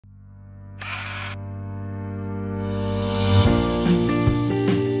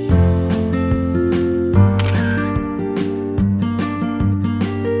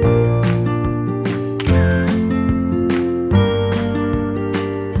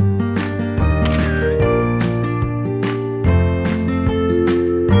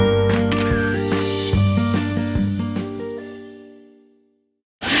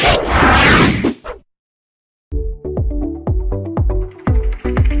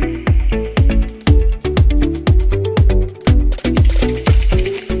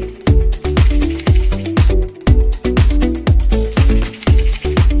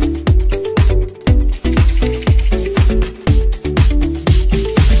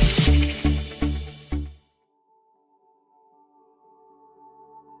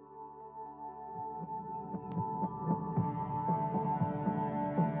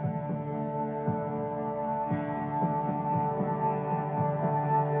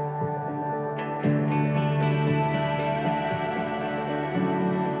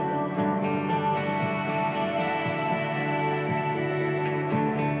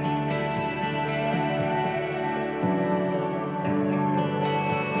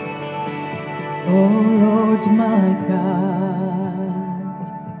Oh Lord my God,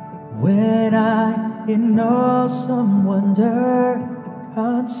 when I in awesome wonder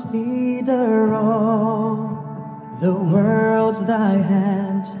consider all the worlds thy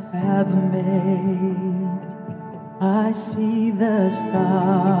hands have made, I see the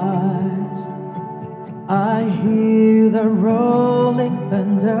stars, I hear the rolling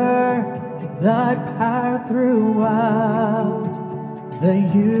thunder, thy power throughout the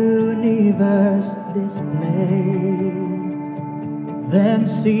universe displayed. Then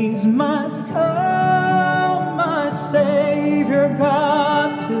sings my soul, my Savior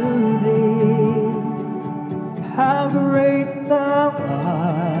God, to thee. How great thou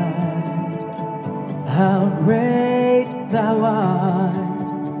art, how great thou art.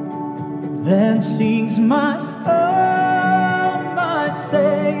 Then sings my soul, my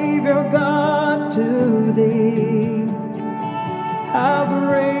Savior God, to thee. How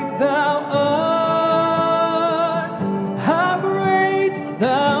great thou art, how great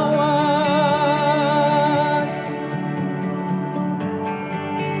thou art.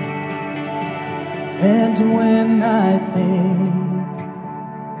 And when I think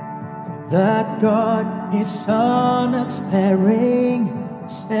that God His Son unsparing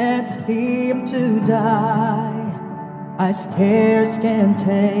sent Him to die, I scarce can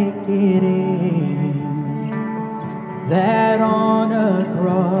take it in, that on a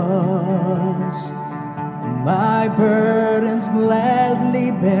cross, my burdens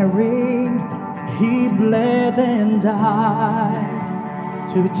gladly bearing, He bled and died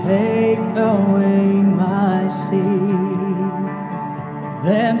to take away my sin.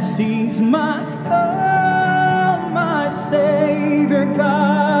 Then sings my soul, my Savior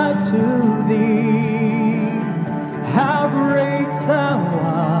God, to thee. How great thou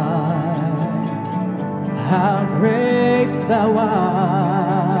art, how great thou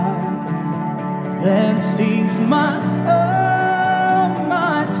art. Then sings my soul,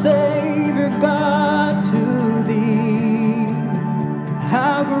 my Savior God, to thee.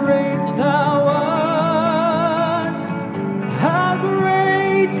 How great thou art, how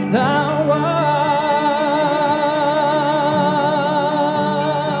great thou art.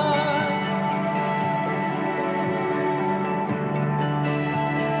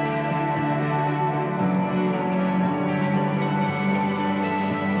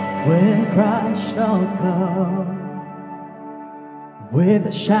 When Christ shall come with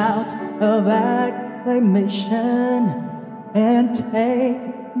a shout of acclamation and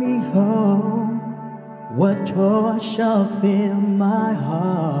take me home, what joy shall fill my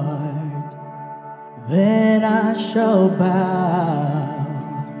heart? Then I shall bow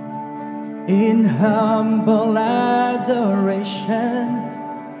in humble adoration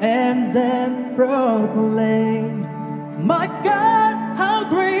and then proclaim, my God, how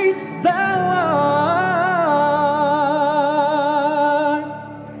great thou art.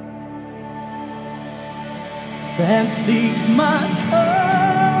 Then sings my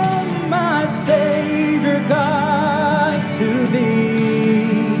soul, my Savior God, to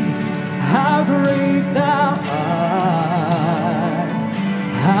thee. How great thou art,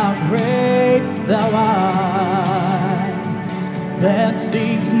 how great thou art. Then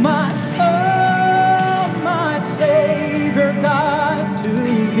sings my soul, my Savior God, to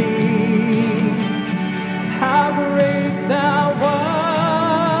thee. How great thou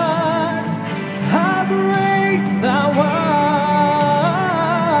art, how great thou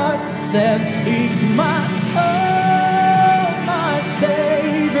art. Then sings my soul, my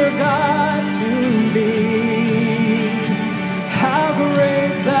Savior God, to thee. How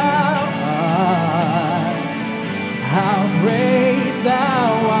great thou art, how great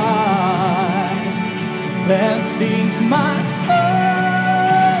thou art. Then sings my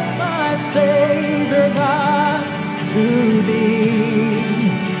soul, my Savior God, to thee.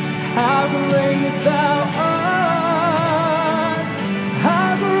 How great thou